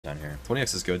on here.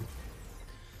 20x is good.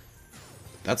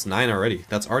 That's 9 already.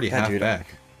 That's already half dude,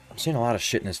 back. I'm seeing a lot of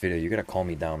shit in this video. You gotta calm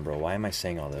me down, bro. Why am I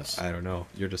saying all this? I don't know.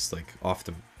 You're just like off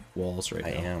the walls right now.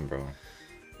 I am, bro.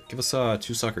 Give us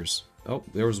 2 suckers. Oh,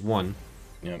 there was 1.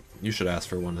 Yep. You should ask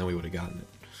for 1, then we would have gotten it.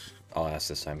 I'll ask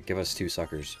this time. Give us 2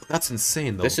 suckers. That's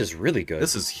insane, though. This is really good.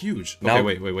 This is huge. Now,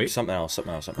 Okay, wait. Something else.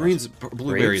 Greens,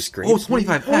 blueberries. Grapes, oh,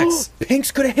 25x.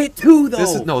 Pinks could have hit 2, though.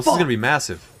 This is gonna be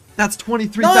massive. That's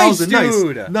 23,000. Nice,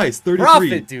 dude. Nice. 33.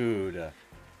 Profit, dude.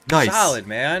 Nice. Solid,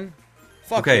 man.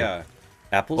 Fuck Okay. yeah.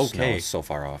 Apples? Okay. No, so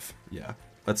far off. Yeah,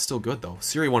 that's still good though.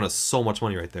 Siri won us so much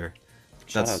money right there.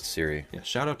 Shout out Siri. Yeah,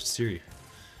 shout out to Siri.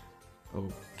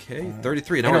 Okay,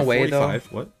 33. Now In we're a at way, 45.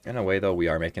 What? In a way, though, we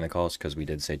are making the calls because we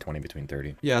did say 20 between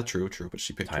 30. Yeah, true. But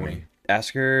she picked Timing. 20.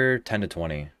 Ask her 10 to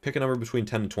 20. Pick a number between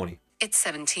 10 and 20. It's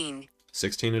 17.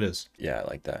 16 it is. Yeah, I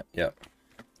like that. Yep.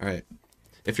 All right.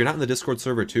 If you're not in the Discord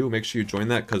server too, make sure you join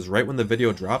that because right when the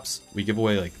video drops, we give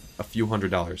away like a few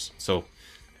 $100s. So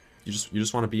you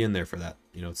just want to be in there for that.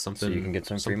 You know, it's something. So you can get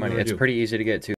some free something money. to It's do. pretty easy to get too.